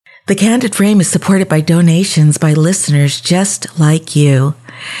The Candid Frame is supported by donations by listeners just like you.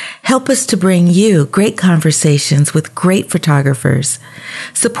 Help us to bring you great conversations with great photographers.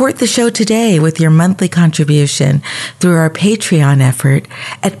 Support the show today with your monthly contribution through our Patreon effort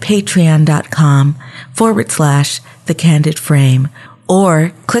at patreon.com/The Candid Frame,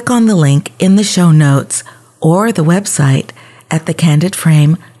 or click on the link in the show notes or the website at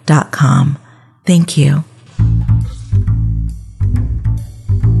thecandidframe.com. Thank you.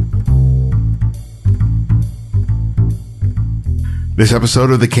 This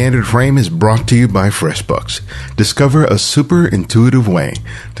episode of The Candid Frame is brought to you by FreshBooks. Discover a super intuitive way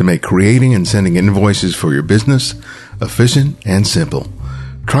to make creating and sending invoices for your business efficient and simple.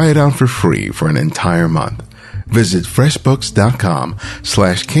 Try it out for free for an entire month. Visit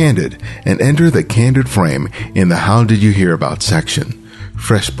freshbooks.com/candid and enter The Candid Frame in the How Did You Hear About section.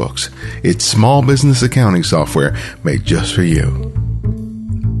 FreshBooks. It's small business accounting software made just for you.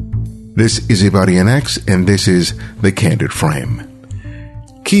 This is Ibadi NX, and this is The Candid Frame.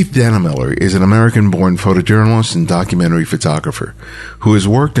 Keith Dannemiller is an American-born photojournalist and documentary photographer who has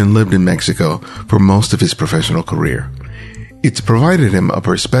worked and lived in Mexico for most of his professional career. It's provided him a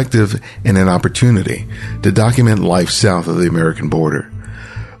perspective and an opportunity to document life south of the American border.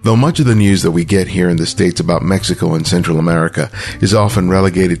 Though much of the news that we get here in the States about Mexico and Central America is often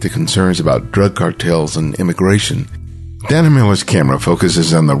relegated to concerns about drug cartels and immigration, Dannemiller's camera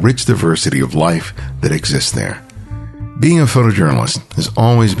focuses on the rich diversity of life that exists there. Being a photojournalist has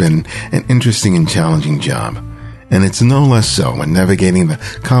always been an interesting and challenging job, and it's no less so when navigating the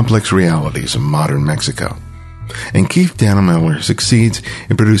complex realities of modern Mexico. And Keith Dannemiller succeeds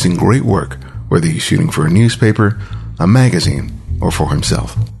in producing great work, whether he's shooting for a newspaper, a magazine, or for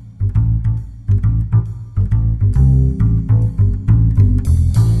himself.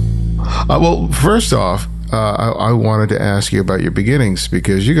 Well, first off, I wanted to ask you about your beginnings,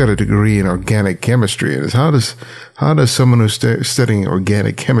 because you got a degree in organic chemistry. And how does someone who's studying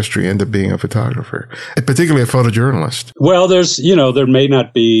organic chemistry end up being a photographer, particularly a photojournalist? Well, there may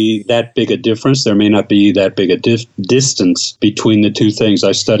not be that big a difference. There may not be that big a distance between the two things.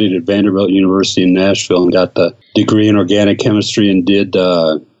 I studied at Vanderbilt University in Nashville and got the degree in organic chemistry and did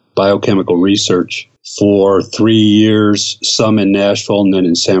biochemical research for 3 years, some in Nashville and then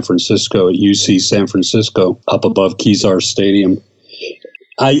in San Francisco at UC San Francisco, up above Kezar Stadium.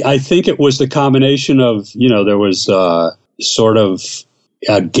 I think it was the combination of, there was sort of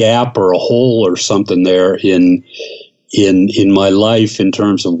a gap or a hole or something there in my life in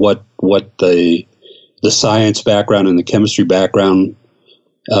terms of what the science background and the chemistry background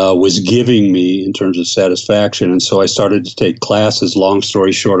was giving me in terms of satisfaction. And so I started to take classes. Long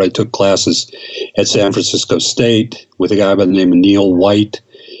story short, I took classes at San Francisco State with a guy by the name of Neil White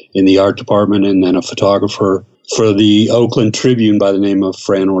in the art department, and then a photographer for the Oakland Tribune by the name of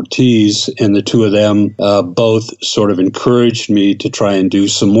Fran Ortiz. And the two of them both sort of encouraged me to try and do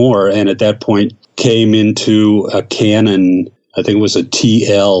some more. And at that point came into a Canon, I think it was a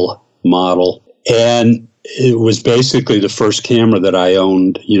TL model. And it was basically the first camera that I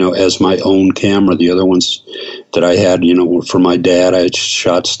owned, as my own camera. The other ones that I had, were for my dad. I had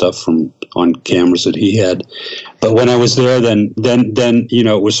shot stuff on cameras that he had. But when I was there, then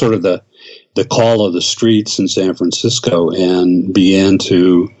it was sort of the call of the streets in San Francisco, and began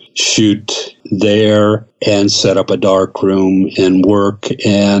to shoot there and set up a dark room and work.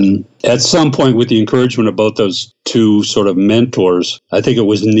 And at some point, with the encouragement of both those two sort of mentors, I think it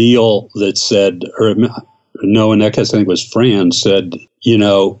was Neil that said, or no, in that case, I think it was Fran, said,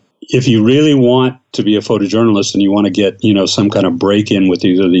 if you really want to be a photojournalist and you want to get, some kind of break-in with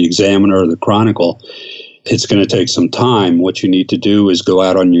either the Examiner or the Chronicle, it's going to take some time. What you need to do is go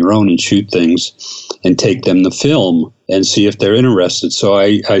out on your own and shoot things and take them to film and see if they're interested. So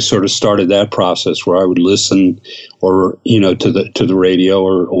I sort of started that process where I would listen or, to the radio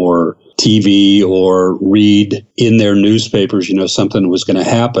or TV or read in their newspapers, something was going to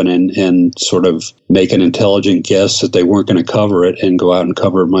happen, and sort of make an intelligent guess that they weren't going to cover it, and go out and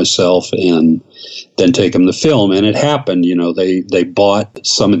cover it myself and then take them to film. And it happened. They bought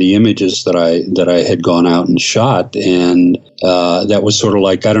some of the images that I had gone out and shot, and that was sort of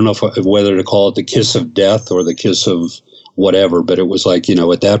like, I don't know whether to call it the kiss of death or the kiss of whatever, but it was like,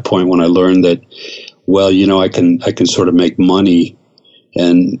 at that point when I learned that, well, I can sort of make money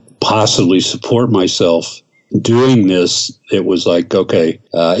and possibly support myself doing this, it was like, okay,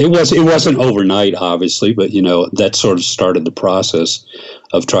 it wasn't overnight, obviously, but, that sort of started the process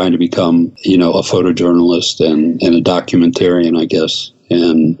of trying to become, a photojournalist and a documentarian, I guess,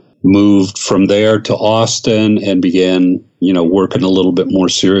 and moved from there to Austin and began, working a little bit more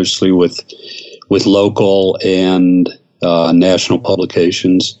seriously with local and national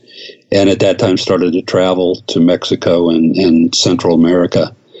publications. And at that time started to travel to Mexico and Central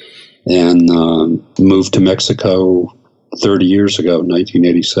America, and moved to Mexico 30 years ago,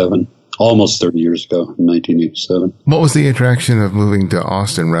 1987. Almost 30 years ago, in 1987. What was the attraction of moving to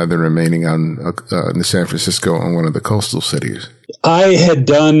Austin rather than remaining in San Francisco on one of the coastal cities? I had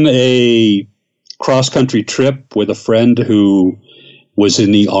done a cross-country trip with a friend who was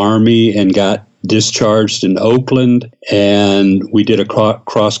in the Army and got discharged in Oakland, and we did a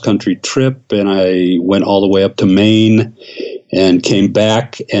cross-country trip, and I went all the way up to Maine and came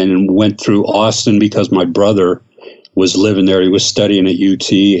back and went through Austin because my brother was living there. He was studying at UT,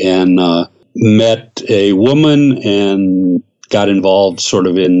 and met a woman and got involved sort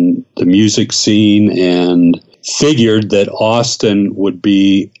of in the music scene, and figured that Austin would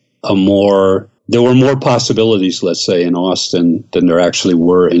be there were more possibilities, let's say, in Austin than there actually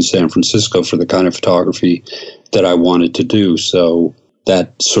were in San Francisco for the kind of photography that I wanted to do. So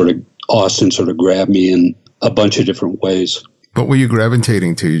that Austin sort of grabbed me in a bunch of different ways. What were you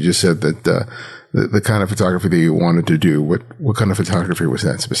gravitating to? You just said that the kind of photography that you wanted to do. What kind of photography was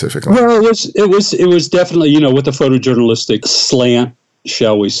that specifically? Well, it was definitely, with the photojournalistic slant,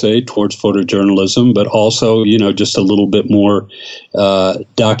 shall we say, towards photojournalism, but also, just a little bit more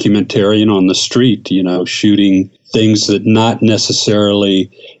documentarian on the street, shooting things that not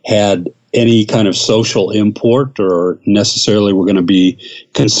necessarily had any kind of social import or necessarily were going to be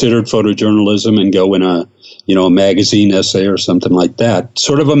considered photojournalism and go in a magazine essay or something like that.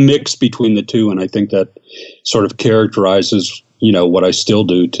 Sort of a mix between the two, and I think that sort of characterizes, what I still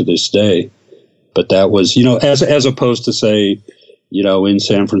do to this day. But that was, as opposed to, say, in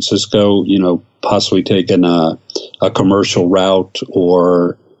San Francisco, possibly taking a commercial route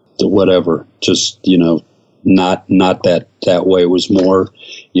or whatever, just, not that way. It was more,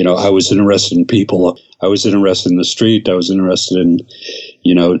 I was interested in people. I was interested in the street. I was interested in,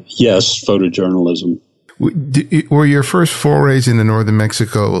 yes, photojournalism. Were your first forays into northern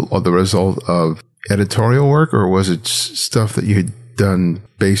Mexico the result of editorial work, or was it stuff that you had done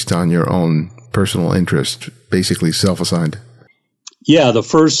based on your own personal interest, basically self-assigned? Yeah, the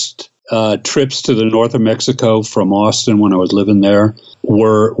first trips to the north of Mexico from Austin when I was living there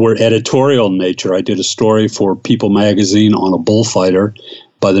were editorial in nature. I did a story for People magazine on a bullfighter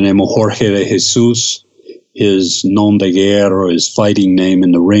by the name of Jorge de Jesus. His nom de guerre, or his fighting name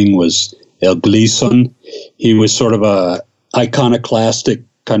in the ring, was El Gleason. He was sort of a iconoclastic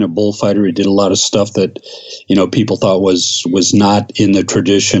kind of bullfighter. He did a lot of stuff that, people thought was not in the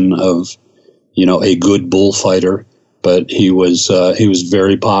tradition of, a good bullfighter. But he was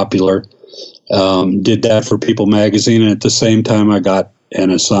very popular. Did that for People magazine, and at the same time, I got an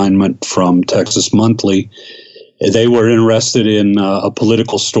assignment from Texas Monthly. They were interested in a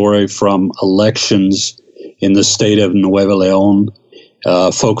political story from elections in the state of Nuevo León,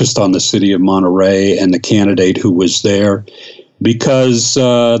 focused on the city of Monterrey and the candidate who was there, because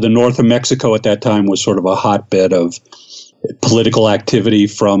the north of Mexico at that time was sort of a hotbed of political activity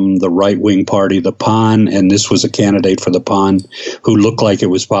from the right-wing party, the PAN, and this was a candidate for the PAN who looked like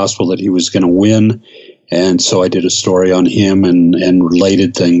it was possible that he was going to win. And so I did a story on him and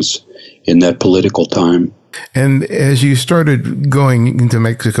related things in that political time. And as you started going into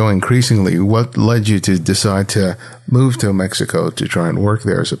Mexico increasingly, what led you to decide to move to Mexico to try and work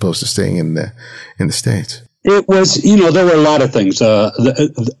there as opposed to staying in the States? It was, there were a lot of things.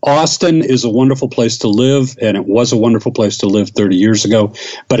 Austin is a wonderful place to live, and it was a wonderful place to live 30 years ago.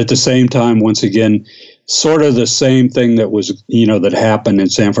 But at the same time, once again, sort of the same thing that was, that happened in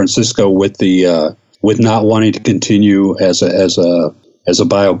San Francisco with the with not wanting to continue as a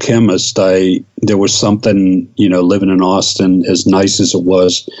biochemist. There was something, living in Austin, as nice as it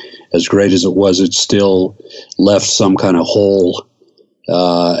was, as great as it was, it still left some kind of hole.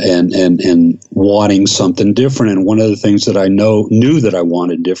 And wanting something different. And one of the things that I knew that I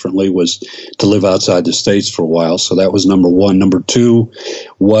wanted differently was to live outside the States for a while. So that was number one. Number two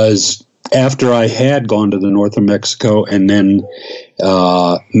was after I had gone to the north of Mexico and then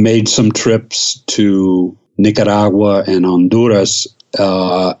made some trips to Nicaragua and Honduras,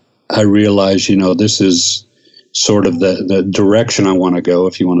 I realized, this is sort of the direction I want to go,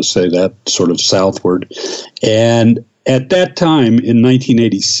 if you want to say that, sort of southward. And at that time, in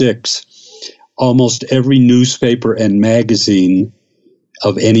 1986, almost every newspaper and magazine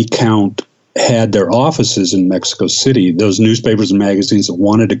of any count had their offices in Mexico City. Those newspapers and magazines that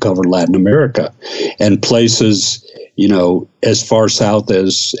wanted to cover Latin America and places, as far south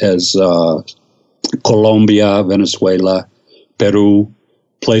as Colombia, Venezuela, Peru,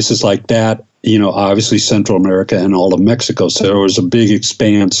 places like that. Obviously Central America and all of Mexico. So there was a big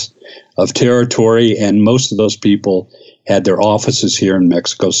expanse of territory, and most of those people had their offices here in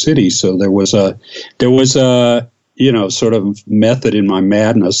Mexico City. So there was a sort of method in my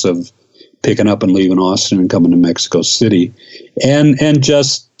madness of picking up and leaving Austin and coming to Mexico City, and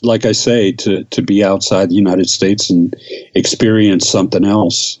just like I say, to be outside the United States and experience something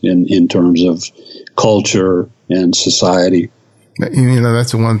else in terms of culture and society.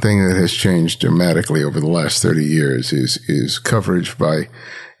 That's the one thing that has changed dramatically over the last 30 years is coverage by,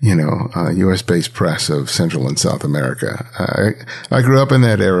 U.S. based press of Central and South America. I grew up in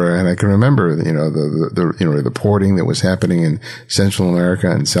that era, and I can remember, the reporting that was happening in Central America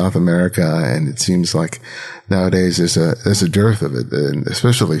and South America, and it seems like nowadays there's a dearth of it, and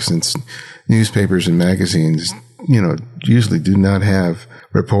especially since newspapers and magazines, usually do not have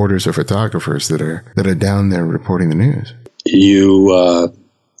reporters or photographers that are down there reporting the news. You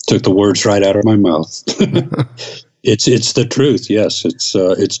took the words right out of my mouth. It's the truth. Yes,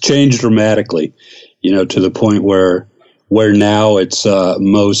 it's changed dramatically. To the point where now it's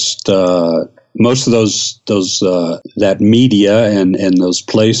most of those that media and those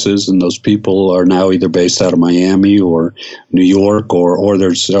places and those people are now either based out of Miami or New York or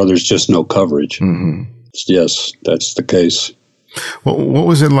there's just no coverage. Mm-hmm. Yes, that's the case. Well, what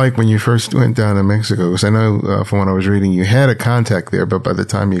was it like when you first went down to Mexico? Because I know from what I was reading, you had a contact there, but by the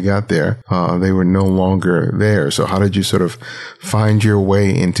time you got there, they were no longer there. So how did you sort of find your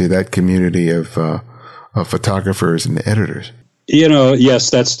way into that community of photographers and editors? Yes,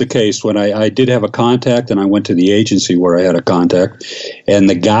 that's the case. When I did have a contact, and I went to the agency where I had a contact, and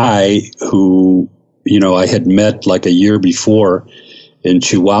the guy who, I had met like a year before in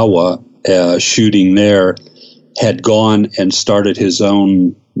Chihuahua, shooting there, had gone and started his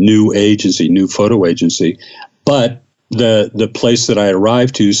own new photo agency. But the place that I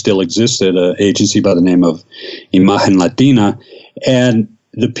arrived to still existed, an agency by the name of Imagen Latina. And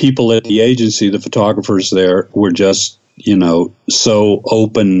the people at the agency, the photographers there, were just, so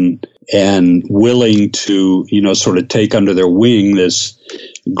open and willing to, sort of take under their wing this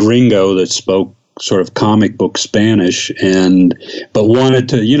gringo that spoke sort of comic book Spanish, but wanted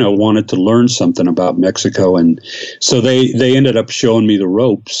to learn something about Mexico. And so they ended up showing me the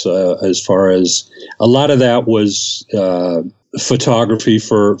ropes, as far as a lot of that was photography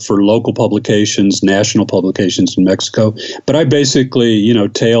for local publications, national publications in Mexico. But I basically,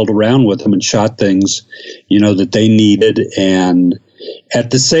 tailed around with them and shot things, that they needed. And at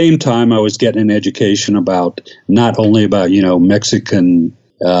the same time, I was getting an education not only about, Mexican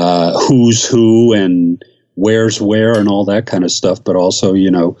who's who and where's where and all that kind of stuff, but also,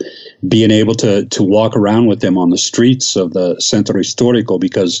 being able to walk around with them on the streets of the Centro Histórico,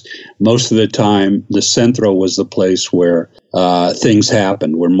 because most of the time the Centro was the place where things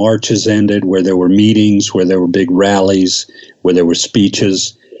happened, where marches ended, where there were meetings, where there were big rallies, where there were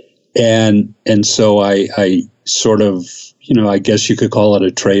speeches. And so I sort of, I guess you could call it a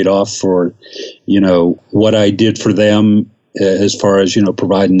trade-off for, what I did for them, as far as,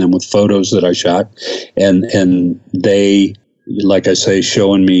 providing them with photos that I shot, and they, like I say,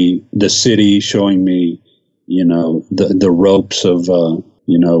 showing me the city, showing me, the ropes of,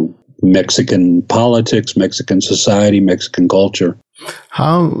 Mexican politics, Mexican society, Mexican culture.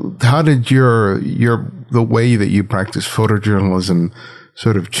 How did the way that you practice photojournalism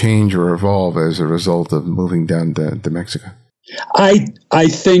sort of change or evolve as a result of moving down to Mexico? I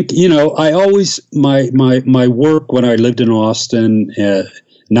think, I always, my work when I lived in Austin,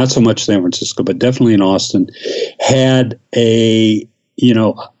 not so much San Francisco, but definitely in Austin, had a,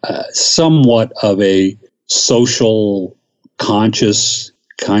 somewhat of a social conscious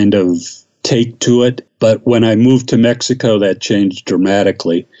kind of take to it. But when I moved to Mexico, that changed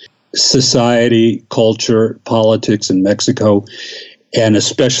dramatically. Society, culture, politics in Mexico, and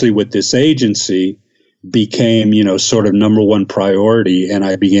especially with this agency, became, sort of number one priority. And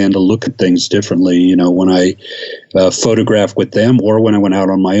I began to look at things differently, when I photographed with them or when I went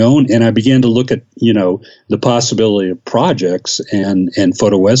out on my own. And I began to look at, the possibility of projects and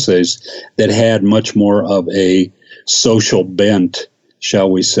photo essays that had much more of a social bent,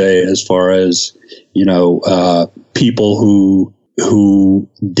 shall we say, as far as, people who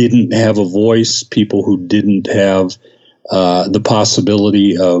didn't have a voice, people who didn't have the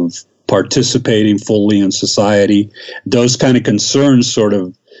possibility of participating fully in society. Those kind of concerns sort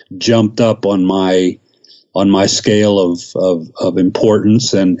of jumped up on my scale of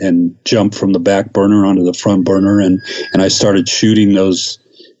importance and jumped from the back burner onto the front burner, and I started shooting those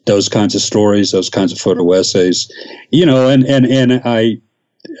kinds of stories, those kinds of photo essays, and I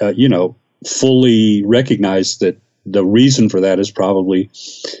fully recognized that the reason for that is probably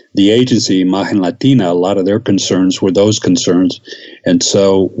the agency, Imagen Latina. A lot of their concerns were those concerns. And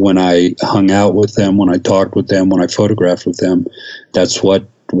so when I hung out with them, when I talked with them, when I photographed with them, that's what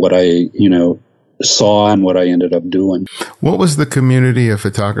I, saw and what I ended up doing. What was the community of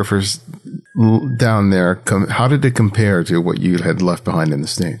photographers down there? How did it compare to what you had left behind in the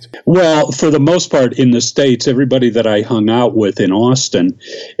States? Well, for the most part in the States, everybody that I hung out with in Austin,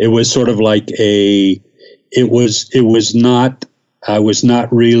 it was sort of like I was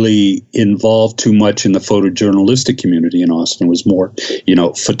not really involved too much in the photojournalistic community in Austin. It was more,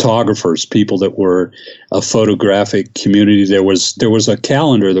 photographers, people that were a photographic community. There was a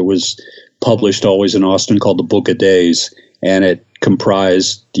calendar that was published always in Austin called the Book of Days, and it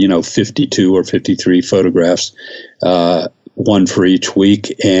comprised, 52 or 53 photographs, one for each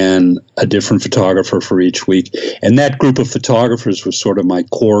week, and a different photographer for each week. And that group of photographers was sort of my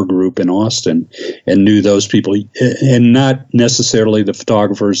core group in Austin, and knew those people, and not necessarily the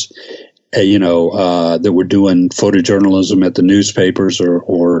photographers, that were doing photojournalism at the newspapers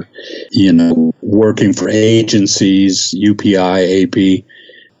or working for agencies, UPI, AP,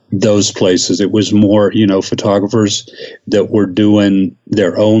 those places. It was more, photographers that were doing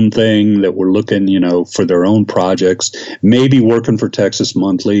their own thing, that were looking, for their own projects, maybe working for Texas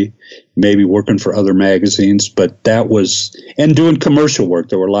Monthly, maybe working for other magazines, but that was, and doing commercial work.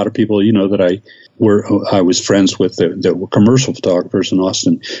 There were a lot of people, that I was friends with that were commercial photographers in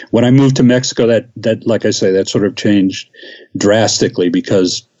Austin. When I moved to Mexico, that like I say, that sort of changed drastically,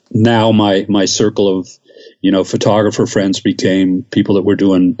 because now my circle of photographer friends became people that were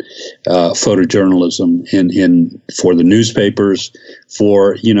doing photojournalism for the newspapers,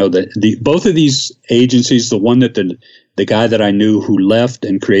 for the both of these agencies. The one that the guy that I knew who left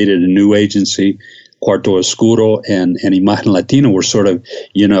and created a new agency, Cuarto Oscuro and Imagen Latina, were sort of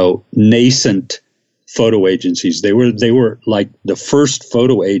nascent photo agencies. They were like the first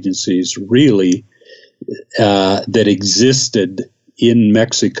photo agencies really that existed in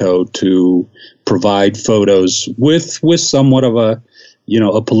Mexico to provide photos with somewhat of a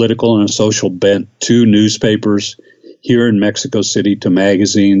political and a social bent to newspapers here in Mexico City, to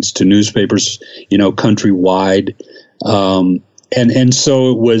magazines, to newspapers, countrywide. And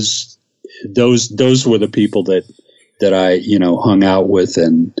so it was those were the people that I, hung out with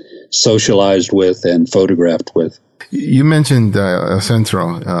and socialized with and photographed with. You mentioned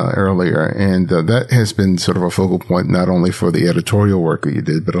Centro earlier, and that has been sort of a focal point not only for the editorial work that you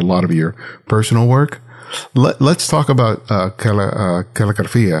did, but a lot of your personal work. Let's talk about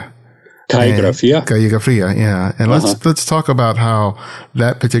calligrafía. Calligrafía, yeah. And let's talk about how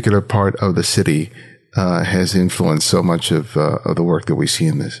that particular part of the city has influenced so much of the work that we see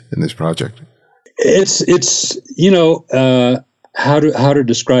in this project. It's how to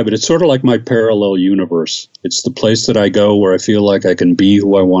describe it. It's sort of like my parallel universe. It's the place that I go where I feel like I can be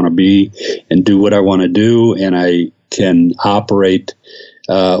who I want to be and do what I want to do, and I can operate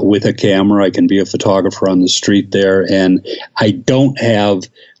with a camera. I can be a photographer on the street there, and I don't have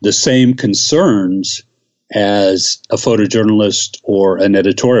the same concerns as a photojournalist or an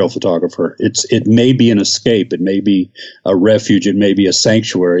editorial photographer. It may be an escape. It may be a refuge. It may be a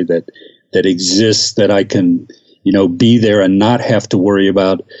sanctuary that exists, that I can be there and not have to worry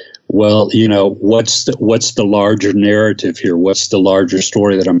about, what's the larger narrative here? What's the larger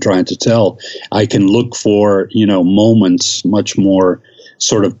story that I'm trying to tell? I can look for, moments much more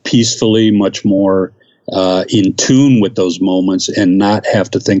sort of peacefully, much more in tune with those moments, and not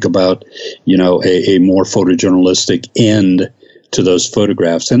have to think about, a more photojournalistic end to those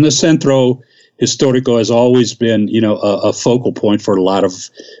photographs. And the Centro Histórico has always been, a focal point for a lot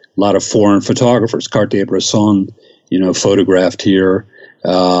of foreign photographers. Cartier-Bresson, photographed here.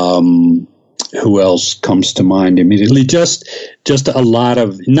 Who else comes to mind immediately? Just a lot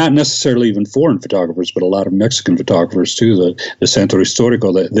of, not necessarily even foreign photographers, but a lot of Mexican photographers too. The Centro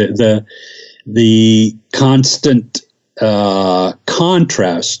Histórico, the constant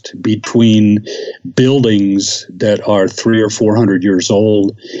contrast between buildings that are 300 or 400 years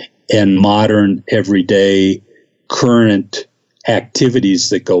old and modern, everyday, current activities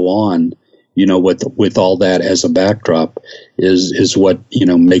that go on, with all that as a backdrop, is what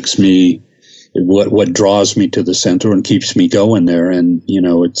makes me, what draws me to the center and keeps me going there. And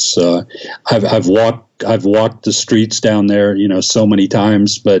it's I've walked the streets down there so many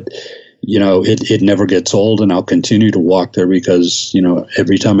times, but it never gets old, and I'll continue to walk there because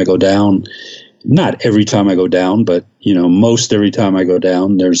every time I go down, not every time I go down, but most every time I go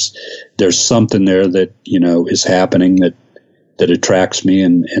down, there's something there that is happening that attracts me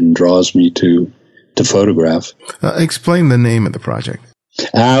and draws me to photograph. Explain the name of the project.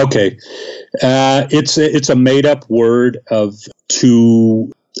 Okay. It's a made up word of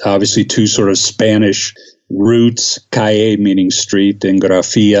two sort of Spanish roots, calle meaning street and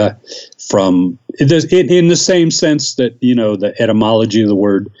grafia from in the same sense that, the etymology of the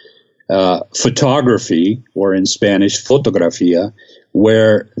word photography, or in Spanish fotografía,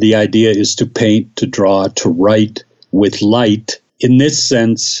 where the idea is to paint, to draw, to write with light. In this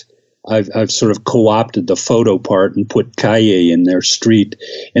sense, I've sort of co-opted the photo part and put calle in there, street.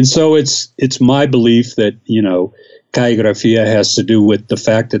 And so it's my belief that, calligrafía has to do with the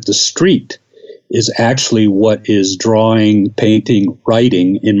fact that the street is actually what is drawing, painting,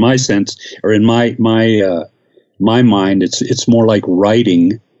 writing, in my sense, or in my mind, it's more like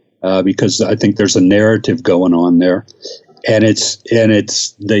writing, because I think there's a narrative going on there. And it's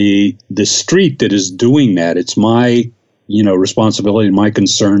the street that is doing that. It's my responsibility, my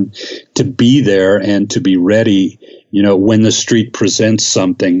concern to be there and to be ready, when the street presents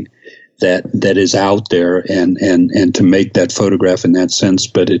something that is out there, and to make that photograph in that sense.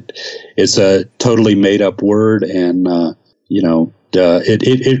 But it's a totally made up word, and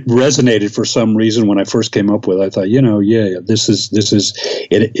it resonated for some reason when I first came up with it. I thought, this is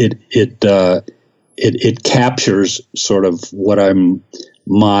it captures sort of what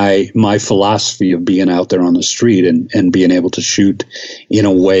my philosophy of being out there on the street and being able to shoot in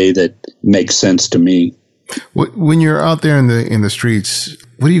a way that makes sense to me. When you're out there in the streets,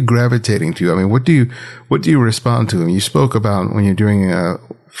 what are you gravitating to? I mean, what do you respond to? And you spoke about when you're doing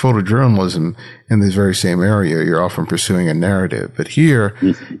photojournalism in this very same area, you're often pursuing a narrative, but here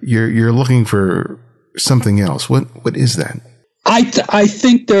you're looking for something else. What is that? I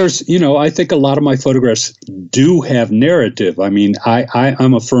think there's, I think a lot of my photographs do have narrative. I mean,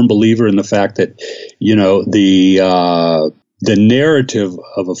 I'm a firm believer in the fact that, the narrative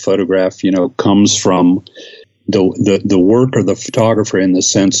of a photograph, comes from the work of the photographer, in the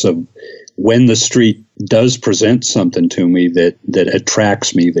sense of when the street does present something to me that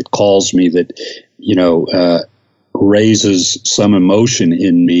attracts me, that calls me, that, raises some emotion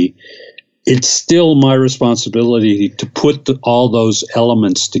in me. It's still my responsibility to put all those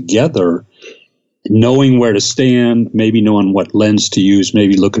elements together, knowing where to stand, maybe knowing what lens to use,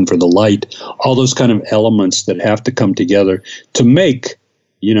 maybe looking for the light, all those kind of elements that have to come together to make,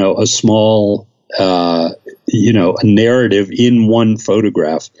 a small, a narrative in one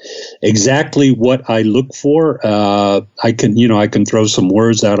photograph. Exactly what I look for, I can throw some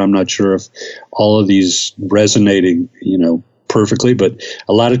words out. I'm not sure if all of these resonating, perfectly, but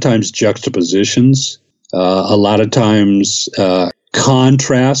a lot of times juxtapositions, a lot of times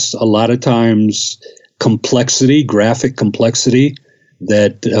contrast, a lot of times complexity, graphic complexity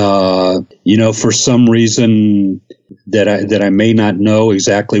that for some reason that I may not know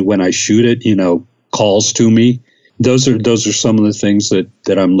exactly when I shoot it, calls to me. Those are some of the things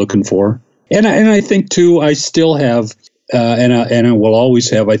that I'm looking for, and I think too I still have and I will always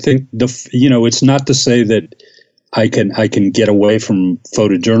have. I think it's not to say that I can get away from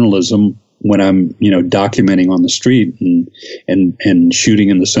photojournalism when I'm, documenting on the street and shooting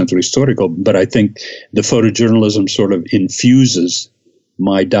in the centro histórico. But I think the photojournalism sort of infuses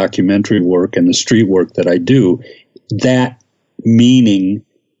my documentary work and the street work that I do. That meaning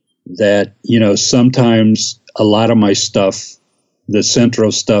that, sometimes a lot of my stuff, the centro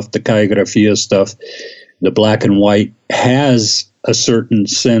stuff, the calligrafia stuff, the black and white, has a certain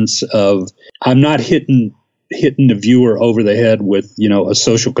sense of, I'm not hitting the viewer over the head with, a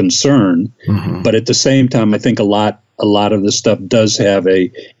social concern. Mm-hmm. But at the same time, I think a lot of the stuff does have a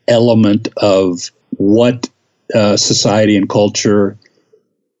element of what society and culture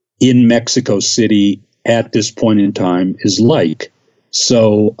in Mexico City at this point in time is like.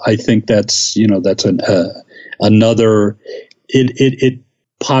 So I think that's another, it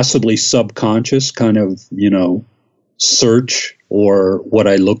possibly subconscious kind of, search, or what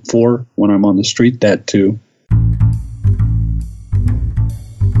I look for when I'm on the street, that too.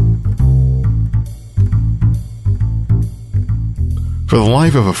 For the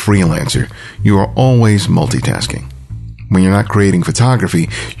life of a freelancer, you are always multitasking. When you're not creating photography,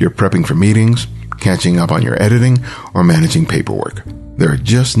 you're prepping for meetings, catching up on your editing, or managing paperwork. There are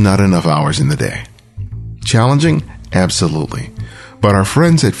just not enough hours in the day. Challenging? Absolutely. But our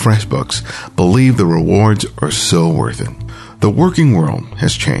friends at FreshBooks believe the rewards are so worth it. The working world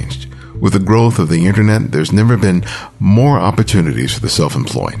has changed. With the growth of the internet, there's never been more opportunities for the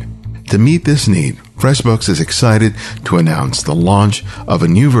self-employed. To meet this need, FreshBooks is excited to announce the launch of a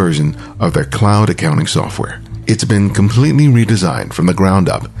new version of their cloud accounting software. It's been completely redesigned from the ground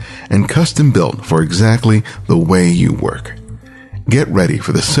up and custom built for exactly the way you work. Get ready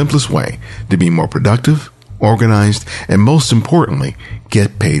for the simplest way to be more productive, organized, and most importantly,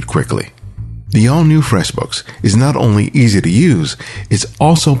 get paid quickly. The all-new FreshBooks is not only easy to use, it's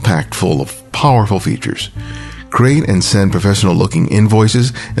also packed full of powerful features. Create and send professional-looking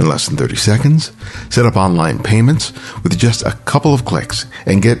invoices in less than 30 seconds, set up online payments with just a couple of clicks,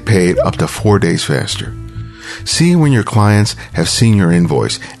 and get paid up to 4 days faster. See when your clients have seen your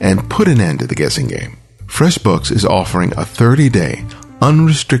invoice and put an end to the guessing game. FreshBooks is offering a 30-day,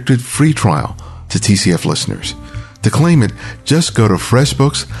 unrestricted free trial to TCF listeners. To claim it, just go to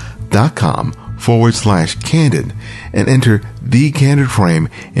freshbooks.com/candid and enter the Candid Frame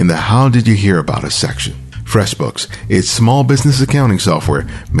in the How Did You Hear About Us section. FreshBooks, it's small business accounting software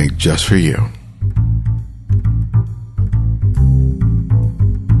made just for you.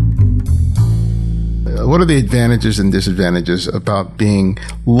 What are the advantages and disadvantages about being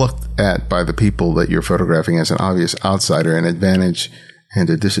looked at by the people that you're photographing as an obvious outsider, an advantage and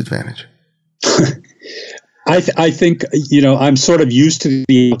a disadvantage? I think, I'm sort of used to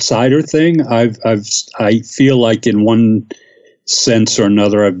the outsider thing. I feel like in one sense or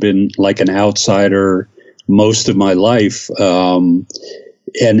another, I've been like an outsider most of my life. And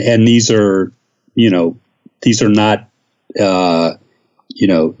these are not,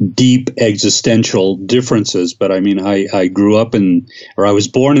 deep existential differences. But I mean, I grew up I was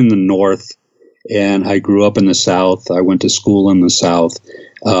born in the North and I grew up in the South. I went to school in the South.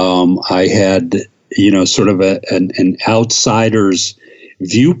 I had, sort of an outsider's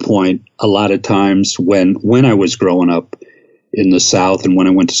viewpoint a lot of times when I was growing up in the South and when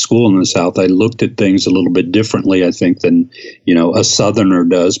I went to school in the South. I looked at things a little bit differently, I think, than, a Southerner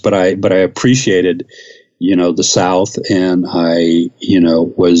does. But I appreciated, the South, and I,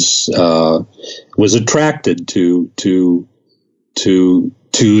 was attracted to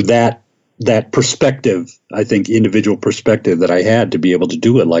that perspective, I think, individual perspective that I had to be able to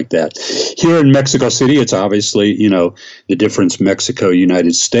do it like that. Here in Mexico City, it's obviously, the difference Mexico,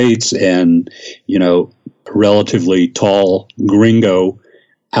 United States, and, relatively tall gringo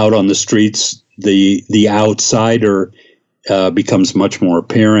out on the streets, the outsider becomes much more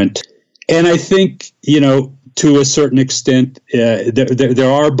apparent. And I think, to a certain extent,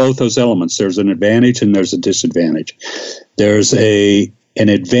 there are both those elements. There's an advantage and there's a disadvantage. There's an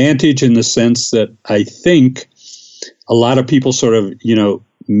advantage in the sense that I think a lot of people sort of,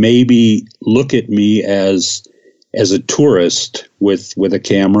 maybe look at me as a tourist with a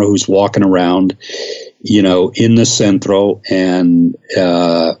camera who's walking around, in the centro and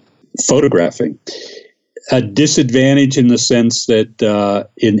photographing. A disadvantage in the sense that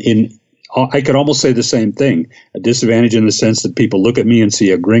I could almost say the same thing. A disadvantage in the sense that people look at me and see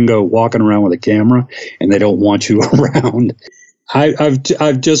a gringo walking around with a camera and they don't want you around. I've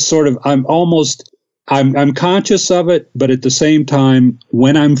just sort of, I'm conscious of it, but at the same time,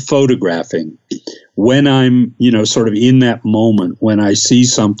 when I'm photographing, when I'm, sort of in that moment, when I see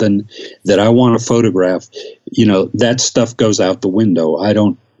something that I want to photograph, that stuff goes out the window. I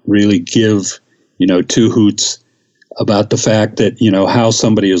don't really give, two hoots about the fact that, how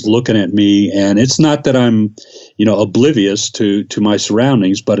somebody is looking at me. And it's not that I'm, oblivious to my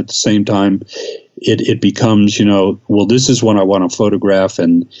surroundings, but at the same time, it becomes, well, this is what I want to photograph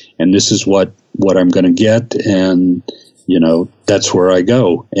and this is what I'm going to get. And, that's where I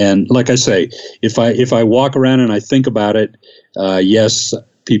go. And like I say, if I walk around and I think about it, yes,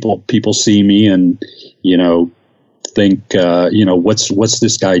 people see me and, think, what's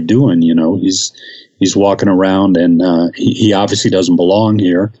this guy doing? He's walking around and he obviously doesn't belong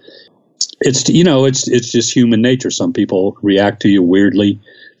here. It's just human nature. Some people react to you weirdly.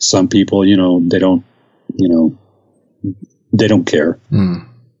 Some people, they don't care.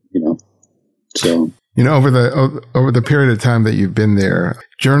 So. Over the period of time that you've been there,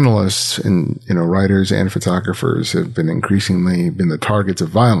 journalists and, writers and photographers have been increasingly been the targets of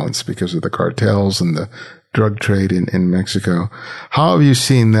violence because of the cartels and the drug trade in Mexico. How have you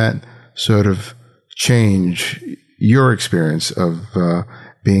seen that sort of change your experience of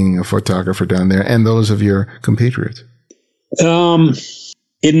being a photographer down there and those of your compatriots?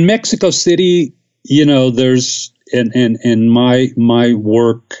 In Mexico City, there's in my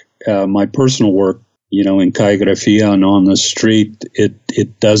work, my personal work, in calligraphy and on the street,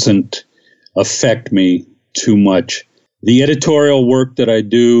 it doesn't affect me too much. The editorial work that I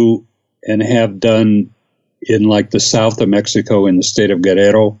do and have done in like the south of Mexico in the state of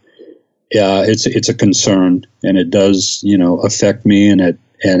Guerrero, it's a concern, and it does, affect me, and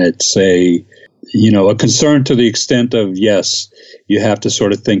it's a concern to the extent of, yes, you have to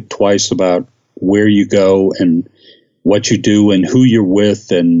sort of think twice about where you go and what you do and who you're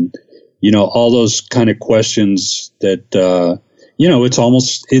with and, all those kind of questions that, it's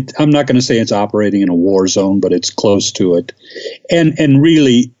almost, I'm not going to say it's operating in a war zone, but it's close to it. And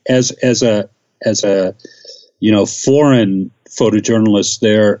really, as a foreign photojournalist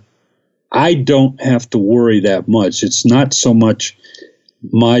there, I don't have to worry that much. It's not so much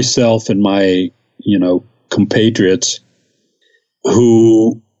myself and my, compatriots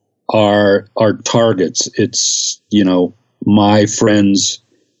who are targets. It's, my friends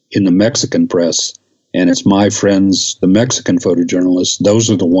in the Mexican press, and it's my friends, the Mexican photojournalists. Those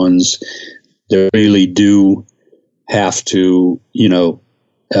are the ones that really do have to,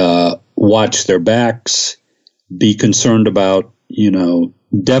 watch their backs, be concerned about,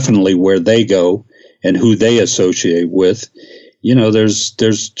 definitely where they go and who they associate with.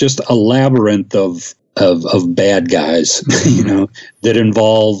 There's just a labyrinth of bad guys, that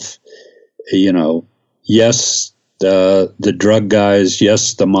involve, yes, the drug guys,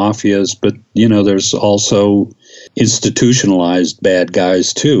 yes, the mafias, but there's also institutionalized bad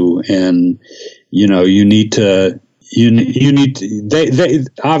guys too, and you need to they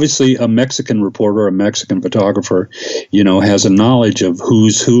obviously, a Mexican reporter, a Mexican photographer, has a knowledge of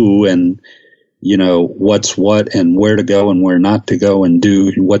who's who and what's what and where to go and where not to go and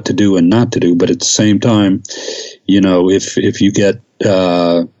do what to do and not to do. But at the same time, if you get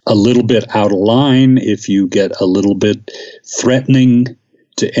a little bit out of line, if you get a little bit threatening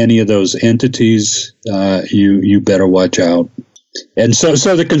to any of those entities, you better watch out. And so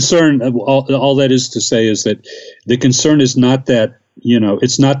the concern, all that is to say, is that the concern is not that,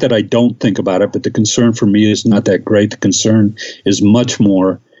 it's not that I don't think about it, but the concern for me is not that great. The concern is much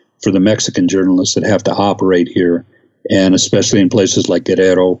more for the Mexican journalists that have to operate here, and especially in places like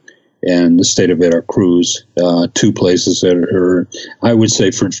Guerrero and the state of Veracruz, two places that are, I would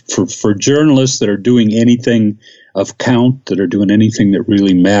say, for journalists that are doing anything of count, that are doing anything that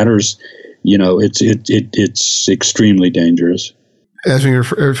really matters, it's extremely dangerous. As we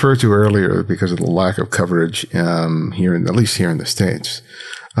referred to earlier, because of the lack of coverage here, at least here in the States,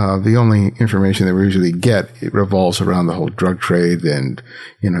 the only information that we usually get, it revolves around the whole drug trade and,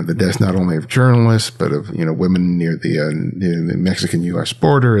 the deaths not only of journalists, but of, women near the Mexican-U.S.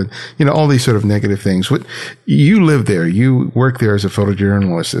 border and, all these sort of negative things. You live there. You work there as a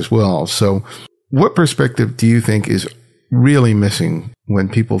photojournalist as well. So what perspective do you think is really missing when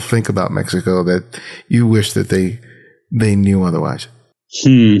people think about Mexico that you wish that they knew otherwise?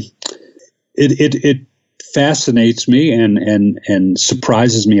 It fascinates me and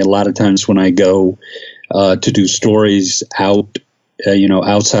surprises me a lot of times when I go to do stories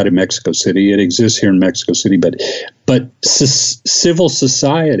outside of Mexico City. It exists here in Mexico City, but civil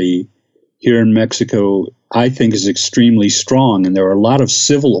society here in Mexico, I think, is extremely strong, and there are a lot of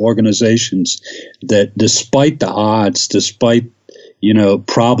civil organizations that, despite the odds, despite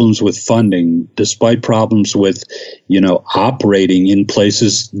problems with funding, despite problems with, operating in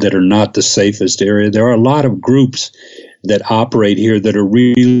places that are not the safest area. There are a lot of groups that operate here that are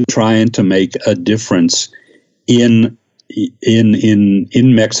really trying to make a difference in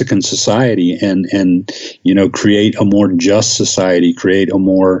Mexican society and create a more just society, create a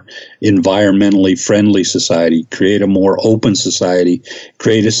more environmentally friendly society, create a more open society,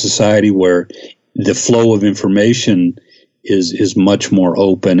 create a society where the flow of information is much more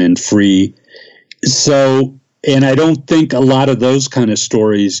open and free. So, and I don't think a lot of those kind of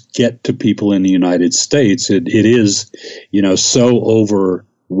stories get to people in the United States. It is, so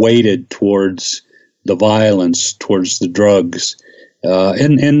overweighted towards the violence, towards the drugs.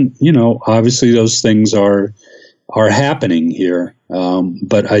 And obviously those things are happening here.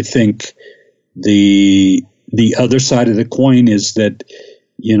 But I think the other side of the coin is that,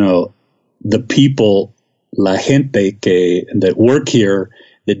 the people, la gente that work here,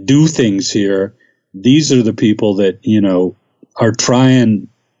 that do things here, these are the people that, are trying,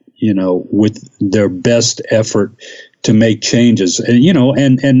 with their best effort to make changes.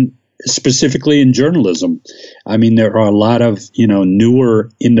 And, and specifically in journalism, I mean, there are a lot of, newer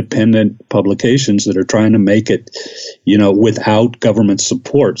independent publications that are trying to make it, without government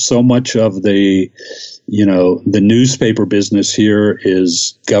support. So much of the newspaper business here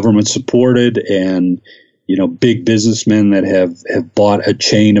is government supported, and big businessmen that have bought a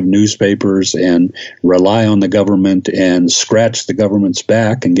chain of newspapers and rely on the government and scratch the government's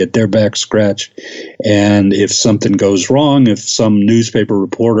back and get their back scratched. And if something goes wrong, if some newspaper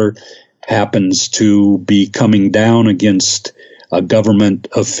reporter happens to be coming down against a government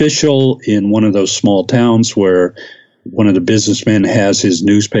official in one of those small towns where one of the businessmen has his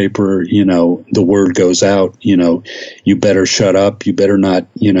newspaper, the word goes out, you better shut up, you better not,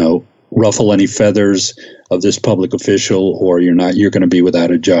 ruffle any feathers of this public official, or you're going to be without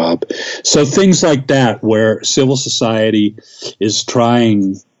a job. So things like that, where civil society is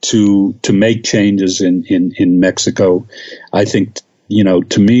trying to make changes in Mexico, I think,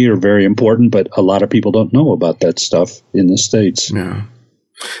 to me are very important, but a lot of people don't know about that stuff in the States. Yeah.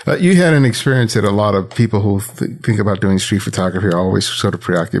 You had an experience that a lot of people who think about doing street photography are always sort of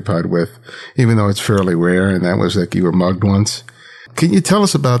preoccupied with, even though it's fairly rare, and that was like you were mugged once. Can you tell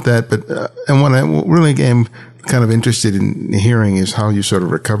us about that? But and what I really am kind of interested in hearing is how you sort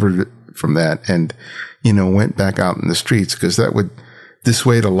of recovered from that and, went back out in the streets, because that would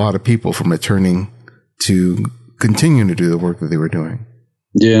dissuade a lot of people from returning to continuing to do the work that they were doing.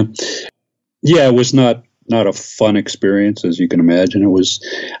 Yeah. Yeah, it was not a fun experience, as you can imagine.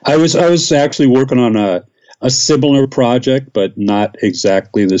 I was actually working on a similar project, but not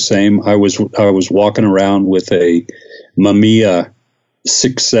exactly the same. I was walking around with a Mamiya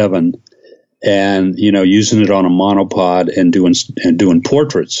 6.7 and, using it on a monopod and doing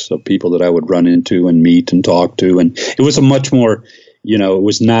portraits of people that I would run into and meet and talk to. And it was a much more, it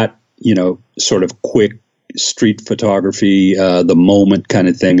was not, sort of quick street photography, the moment kind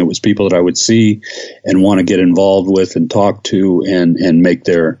of thing. It was people that I would see and want to get involved with and talk to and make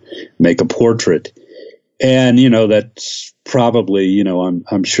a portrait. And, that's probably,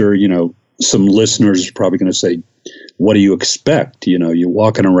 I'm sure, some listeners are probably going to say, what do you expect? You're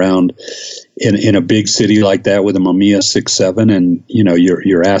walking around in a big city like that with a Mamiya 6.7 and,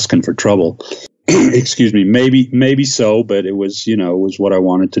 you're asking for trouble. Excuse me. Maybe so, but it was, it was what I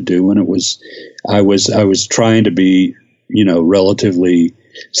wanted to do. And I was trying to be, relatively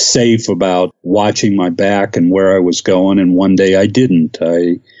safe about watching my back and where I was going. And one day I didn't.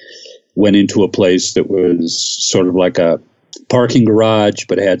 I went into a place that was sort of like a parking garage,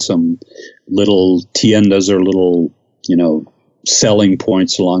 but had some little tiendas or little, selling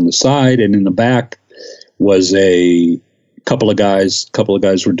points along the side. And in the back was a couple of guys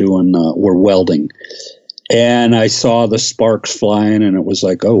were welding. And I saw the sparks flying and it was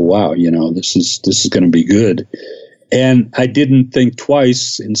like, oh, wow, this is going to be good. And I didn't think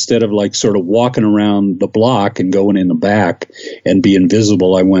twice. Instead of like sort of walking around the block and going in the back and be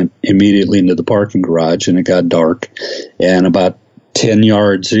invisible, I went immediately into the parking garage and it got dark. And about 10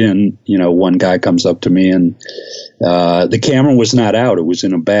 yards in, one guy comes up to me and the camera was not out. It was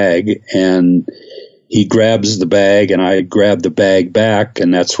in a bag. And he grabs the bag and I grabbed the bag back.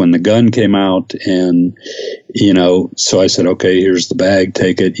 And that's when the gun came out. And, so I said, okay, here's the bag.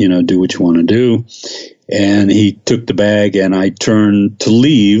 Take it, do what you want to do. And he took the bag and I turned to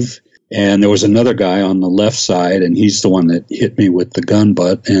leave. And there was another guy on the left side, and he's the one that hit me with the gun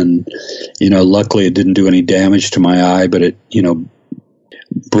butt. And, luckily it didn't do any damage to my eye, but it,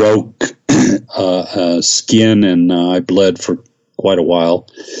 broke skin, and I bled for quite a while.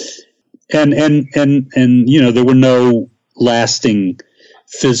 And there were no lasting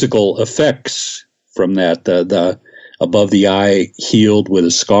physical effects from that. The above the eye healed with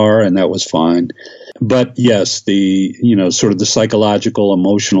a scar, and that was fine. But yes, the sort of the psychological,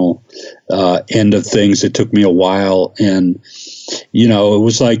 emotional end of things, it took me a while, and it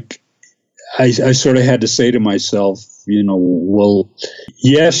was like I sort of had to say to myself, well,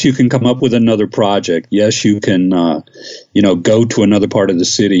 yes, you can come up with another project. Yes, you can, go to another part of the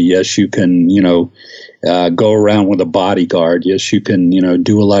city. Yes, you can, go around with a bodyguard. Yes, you can,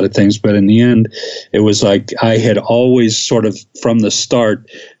 do a lot of things. But in the end, it was like I had always sort of from the start,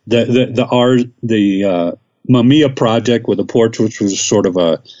 the Mamiya project with the portraits was sort of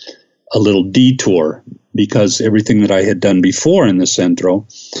a little detour, because everything that I had done before in the Centro,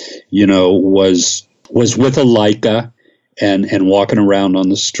 was with a Leica and walking around on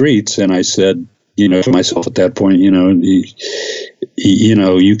the streets. And I said, to myself at that point, you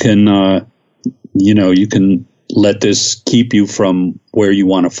can let this keep you from where you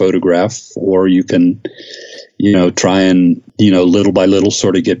want to photograph, or you can, try and, little by little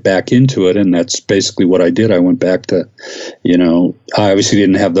sort of get back into it. And that's basically what I did. I went back to, I obviously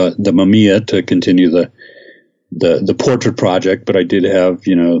didn't have the Mamiya to continue the portrait project, but I did have,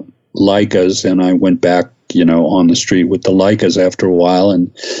 Leicas, and I went back, on the street with the Leicas after a while and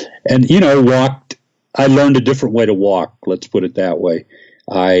walked. I learned a different way to walk. Let's put it that way.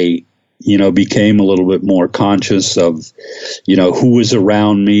 I, became a little bit more conscious of, who was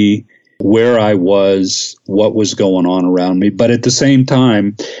around me, where I was, what was going on around me. But at the same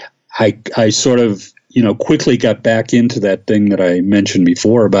time, I sort of, quickly got back into that thing that I mentioned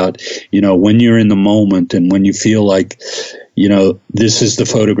before about, when you're in the moment and when you feel like, this is the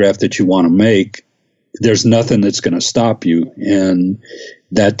photograph that you want to make, there's nothing that's going to stop you. And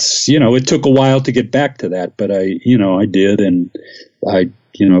that's, it took a while to get back to that, but I did. And I,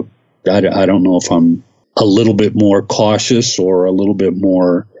 I don't know if I'm a little bit more cautious or a little bit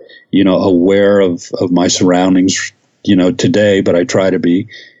more, aware of my surroundings, today, but I try to be.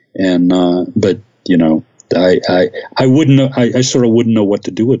 And, but, I wouldn't know, I sort of wouldn't know what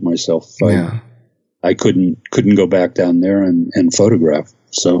to do with myself. I couldn't go back down there and photograph.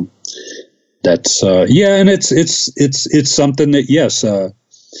 So that's, and it's something that, yes, a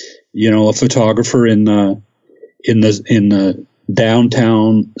photographer in the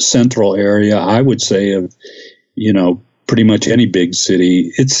downtown central area, I would say of, pretty much any big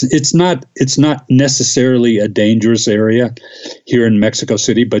city. It's not necessarily a dangerous area here in Mexico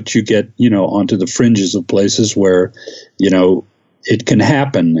City, but you get, onto the fringes of places where, it can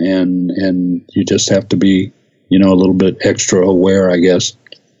happen, and you just have to be, a little bit extra aware, I guess.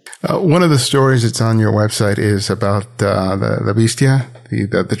 One of the stories that's on your website is about the Bestia,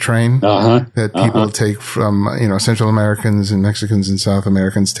 the train that people take from, Central Americans and Mexicans and South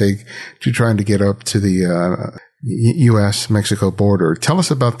Americans take to trying to get up to the U.S.-Mexico border. Tell us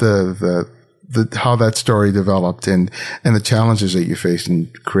about the how that story developed and the challenges that you faced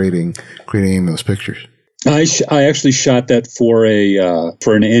in creating those pictures. I actually shot that for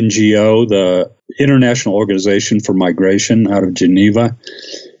an NGO, the International Organization for Migration out of Geneva.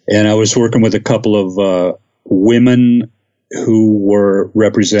 And I was working with a couple of women who were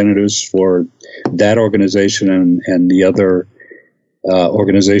representatives for that organization and the other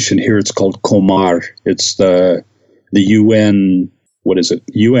organization here. It's called COMAR. It's the UN, what is it?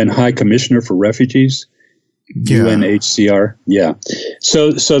 UN High Commissioner for Refugees. Yeah. UNHCR. Yeah.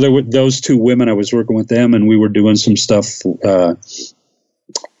 So there were those two women. I was working with them, and we were doing some stuff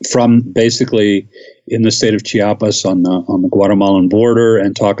from basically in the state of Chiapas on the Guatemalan border,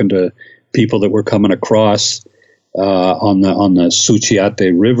 and talking to people that were coming across on the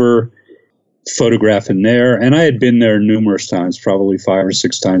Suchiate River, photographing there. And I had been there numerous times, probably 5 or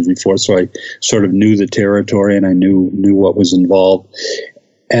 6 times before, so I sort of knew the territory and I knew what was involved.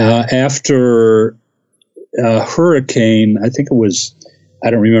 After hurricane, I think it was, I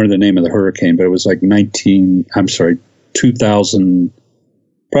don't remember the name of the hurricane, but it was like 2000,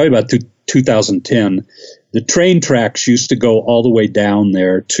 probably about 2010. The train tracks used to go all the way down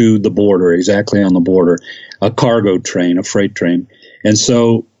there to the border, exactly on the border, a cargo train, a freight train. And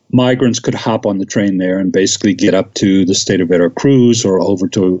so migrants could hop on the train there and basically get up to the state of Veracruz or over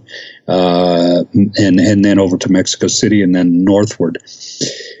to, and then over to Mexico City and then northward.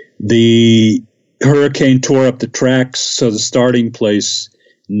 The hurricane tore up the tracks, so the starting place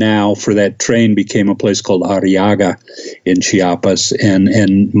now for that train became a place called Arriaga in Chiapas,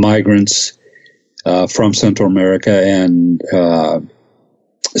 and migrants from Central America and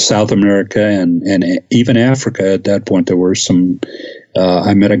South America and even Africa at that point. There were some,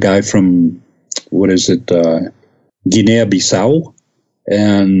 I met a guy from, Guinea-Bissau,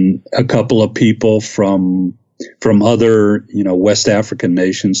 and a couple of people from other, West African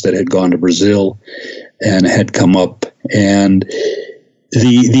nations that had gone to Brazil and had come up. And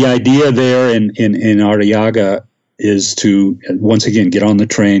the idea there in Arriaga is to, once again, get on the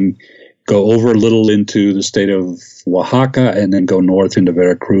train, go over a little into the state of Oaxaca, and then go north into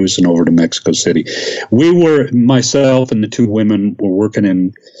Veracruz and over to Mexico City. Myself and the two women were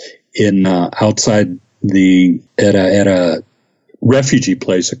working in outside at a refugee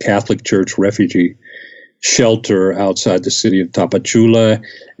place, a Catholic church refugee shelter outside the city of Tapachula,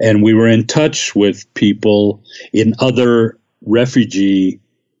 and we were in touch with people in other refugee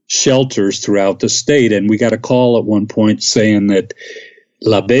shelters throughout the state. And we got a call at one point saying that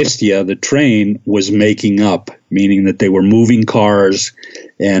La Bestia, the train, was making up, meaning that they were moving cars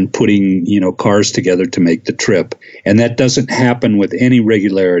and putting, cars together to make the trip. And that doesn't happen with any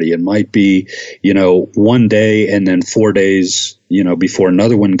regularity. It might be, one day and then 4 days, before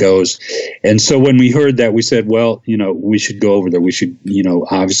another one goes. And so when we heard that, we said, well, we should go over there. We should,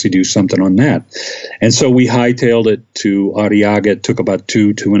 obviously do something on that. And so we hightailed it to Arriaga. It took about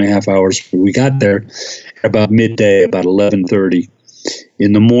 2.5 hours. We got there about midday, about 11:30.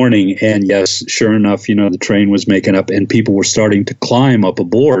 in the morning. And yes, sure enough, the train was making up and people were starting to climb up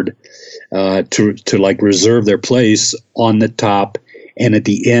aboard to like reserve their place on the top and at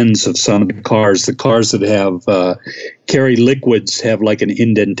the ends of some of the cars. The cars that have carry liquids have like an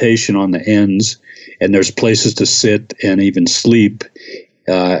indentation on the ends, and there's places to sit and even sleep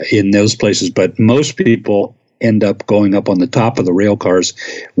in those places. But most people end up going up on the top of the rail cars,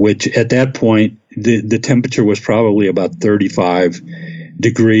 which at that point, the temperature was probably about 35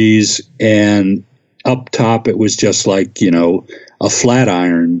 degrees, and up top it was just like, a flat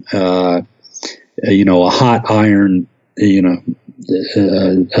iron, a hot iron,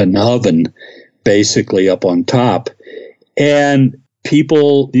 an oven basically up on top. And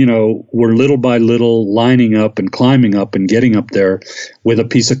people, were little by little lining up and climbing up and getting up there with a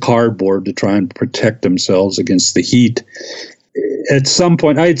piece of cardboard to try and protect themselves against the heat. At some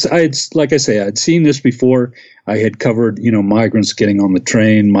point, I'd like I say, I'd seen this before. I had covered, migrants getting on the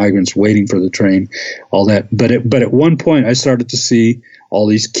train, migrants waiting for the train, all that. But at one point, I started to see all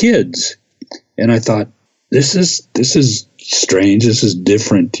these kids, and I thought, this is strange. This is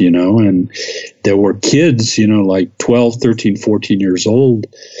different, and there were kids, like 12, 13, 14 years old,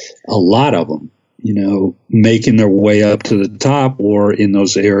 a lot of them, making their way up to the top or in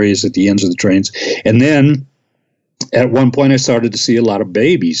those areas at the ends of the trains. And then at one point I started to see a lot of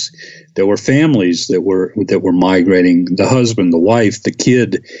babies. There were families that were migrating, the husband, the wife, the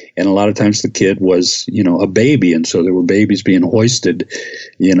kid, and a lot of times the kid was, a baby. And so there were babies being hoisted,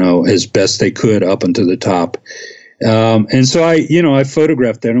 as best they could up into the top. And so I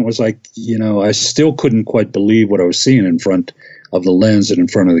photographed that, and it was like, I still couldn't quite believe what I was seeing in front of the lens and in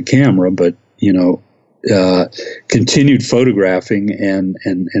front of the camera, but, continued photographing and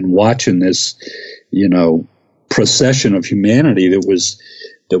watching this, procession of humanity that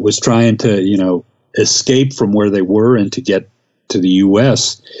was trying to, escape from where they were and to get to the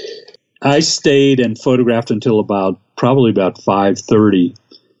U.S. I stayed and photographed until probably about 5:30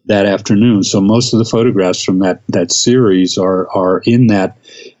 that afternoon. So most of the photographs from that series are in that,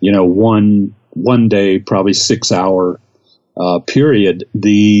 one day, probably 6 hour period.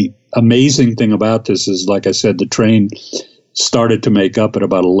 The amazing thing about this is, like I said, the train started to make up at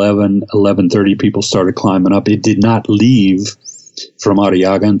about 11:30. People started climbing up. It did not leave from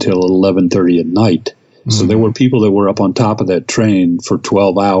Arriaga until 11:30 at night. Mm-hmm. So there were people that were up on top of that train for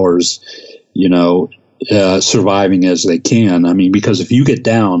 12 hours, surviving as they can. I mean, because if you get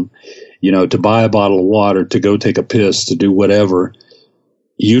down, to buy a bottle of water, to go take a piss, to do whatever,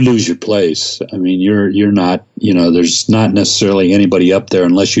 you lose your place. I mean, you're not, there's not necessarily anybody up there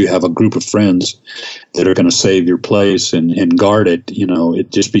unless you have a group of friends that are going to save your place and guard it.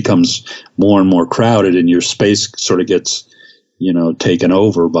 It just becomes more and more crowded, and your space sort of gets, taken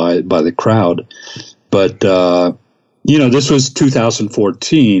over by the crowd. But, this was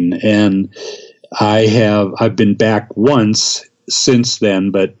 2014, and I've been back once since then,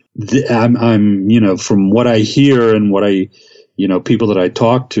 but I'm from what I hear and what I, people that I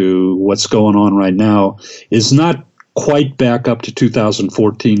talk to, what's going on right now is not quite back up to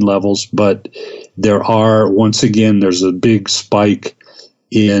 2014 levels, but there's a big spike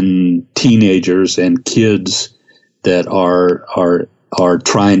in teenagers and kids that are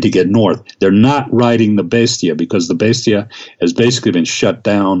trying to get north. They're not riding the Bestia because the Bestia has basically been shut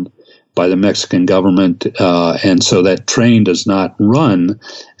down by the Mexican government, and so that train does not run.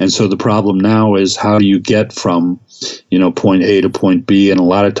 And so the problem now is, how do you get from, point A to point B? And a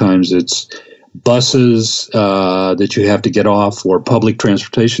lot of times it's buses that you have to get off, or public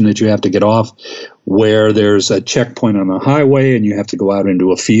transportation that you have to get off, where there's a checkpoint on the highway and you have to go out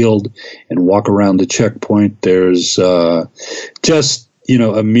into a field and walk around the checkpoint. There's just,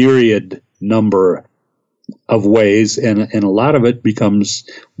 a myriad number of ways, and a lot of it becomes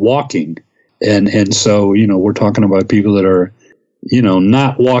walking. And so, we're talking about people that are,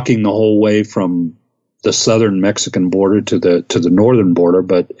 not walking the whole way from the southern Mexican border to the northern border,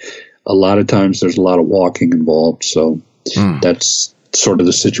 but a lot of times there's a lot of walking involved. So that's sort of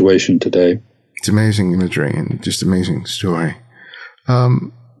the situation today. It's amazing imagery and just amazing story.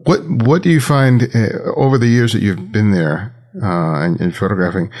 What do you find over the years that you've been there and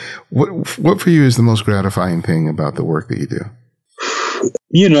photographing? What for you is the most gratifying thing about the work that you do?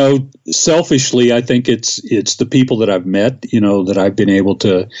 Selfishly, I think it's the people that I've met, that I've been able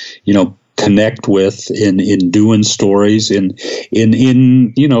to, connect with in doing stories in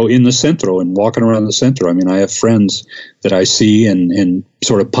the centro and walking around the centro. I mean, I have friends that I see and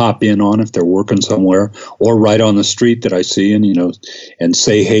sort of pop in on if they're working somewhere, or right on the street that I see and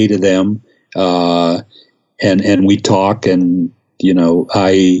say hey to them. And we talk, and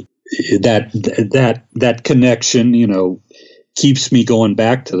that connection, keeps me going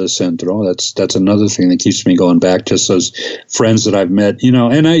back to the centro. That's another thing that keeps me going back, just those friends that I've met,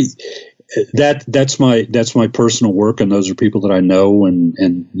 and that's my personal work, and those are people that I know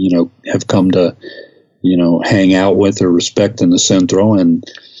and have come to hang out with or respect in the centro. And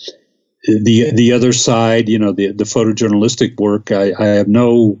the other side, the photojournalistic work, I have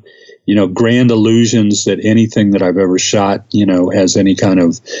no grand illusions that anything that I've ever shot has any kind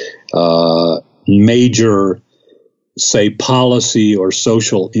of major, say, policy or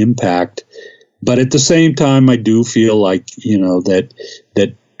social impact. But at the same time, I do feel like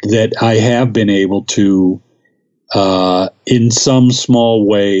that I have been able to, in some small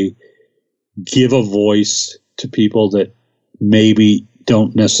way, give a voice to people that maybe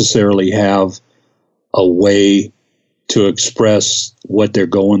don't necessarily have a way to express what they're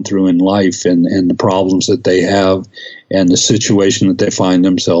going through in life and the problems that they have and the situation that they find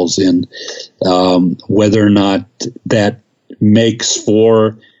themselves in. Whether or not that makes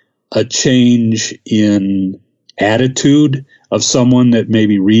for a change in attitude of someone that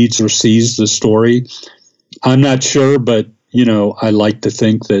maybe reads or sees the story, I'm not sure, but I like to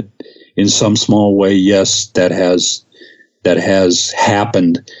think that in some small way, yes, that has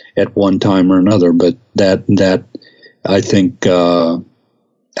happened at one time or another. But that I think I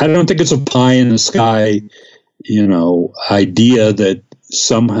don't think it's a pie in the sky, idea that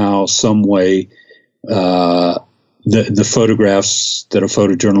somehow, some way, the photographs that a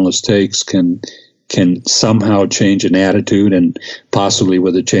photojournalist takes can somehow change an attitude, and possibly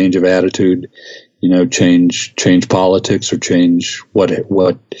with a change of attitude, change politics or change what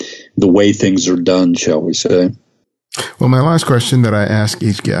the way things are done, shall we say. Well, my last question that I ask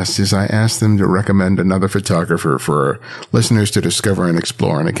each guest is I ask them to recommend another photographer for listeners to discover and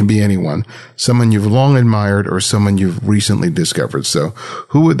explore. And it can be anyone, someone you've long admired or someone you've recently discovered. So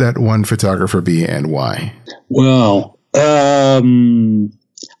who would that one photographer be and why? Well, I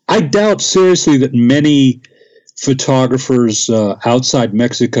doubt seriously that many photographers outside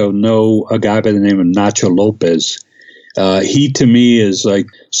Mexico know a guy by the name of Nacho Lopez. He, to me, is like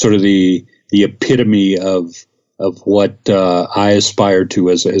sort of the epitome of what I aspired to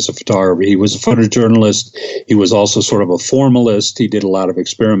as a photographer. He was a photojournalist. He was also sort of a formalist. He did a lot of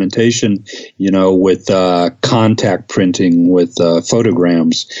experimentation, with contact printing with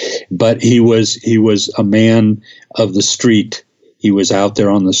photograms. But he was a man of the street. He was out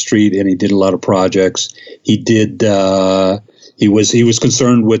there on the street, and he did a lot of projects. He did. He was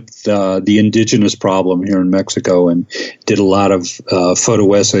concerned with the indigenous problem here in Mexico, and did a lot of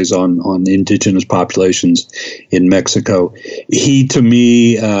photo essays on indigenous populations in Mexico. He, to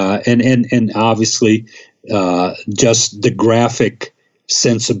me, and obviously, just the graphic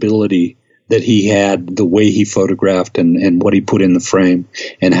sensibility that he had, the way he photographed and what he put in the frame,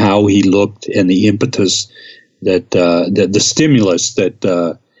 and how he looked, and the impetus that the stimulus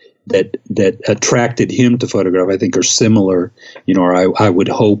that attracted him to photograph, I think, are similar. Or I would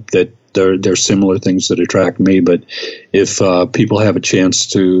hope that they're similar things that attract me. But if people have a chance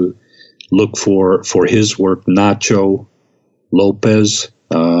to look for his work, Nacho Lopez,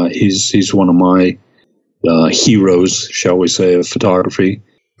 he's one of my heroes, shall we say, of photography.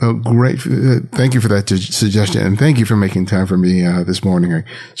 Oh, great. Thank you for that suggestion. And thank you for making time for me this morning. I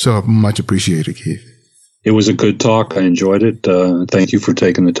so much appreciate it, Keith. It was a good talk. I enjoyed it. Thank you for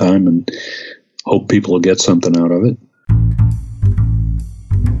taking the time, and hope people will get something out of it.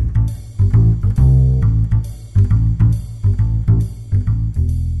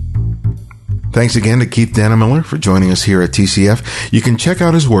 Thanks again to Keith Dannemiller for joining us here at TCF. You can check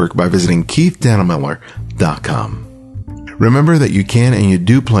out his work by visiting keithdannemiller.com. Remember that you can and you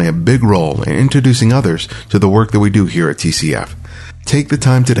do play a big role in introducing others to the work that we do here at TCF. Take the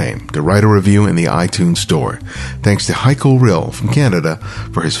time today to write a review in the iTunes store. Thanks to Heiko Rill from Canada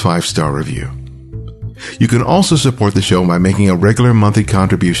for his 5-star review. You can also support the show by making a regular monthly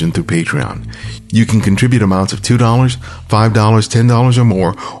contribution through Patreon. You can contribute amounts of $2, $5, $10 or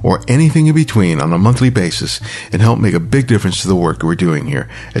more, or anything in between on a monthly basis, and help make a big difference to the work we're doing here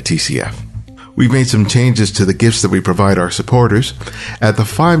at TCF. We've made some changes to the gifts that we provide our supporters. At the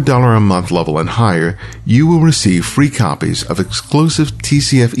 $5 a month level and higher, you will receive free copies of exclusive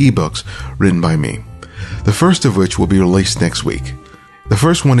TCF ebooks written by me, the first of which will be released next week. The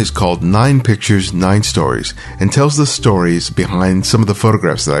first one is called 9 Pictures, 9 Stories, and tells the stories behind some of the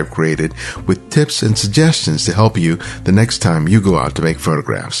photographs that I've created, with tips and suggestions to help you the next time you go out to make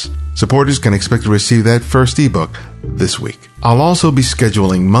photographs. Supporters can expect to receive that first ebook this week. I'll also be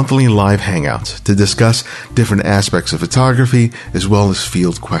scheduling monthly live hangouts to discuss different aspects of photography as well as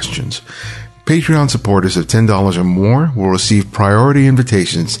field questions. Patreon supporters of $10 or more will receive priority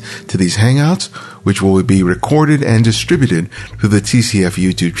invitations to these hangouts, which will be recorded and distributed through the TCF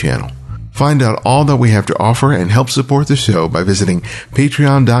YouTube channel. Find out all that we have to offer and help support the show by visiting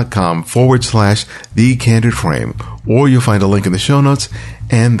patreon.com/The Candid Frame, or you'll find a link in the show notes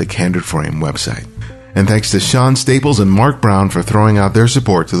and the Candid Frame website. And thanks to Sean Staples and Mark Brown for throwing out their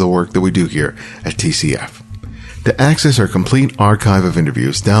support to the work that we do here at TCF. To access our complete archive of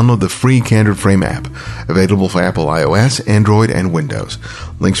interviews, download the free Candid Frame app, available for Apple iOS, Android, and Windows.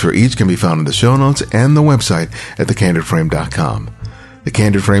 Links for each can be found in the show notes and the website at thecandidframe.com. The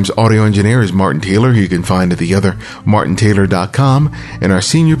Candid Frame's audio engineer is Martin Taylor, who you can find at theothermartintaylor.com, and our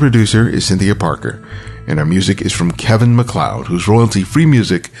senior producer is Cynthia Parker. And our music is from Kevin MacLeod, whose royalty-free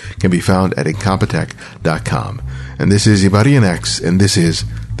music can be found at incompetech.com. And this is Ibarian X, and this is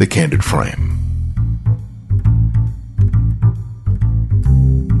The Candid Frame.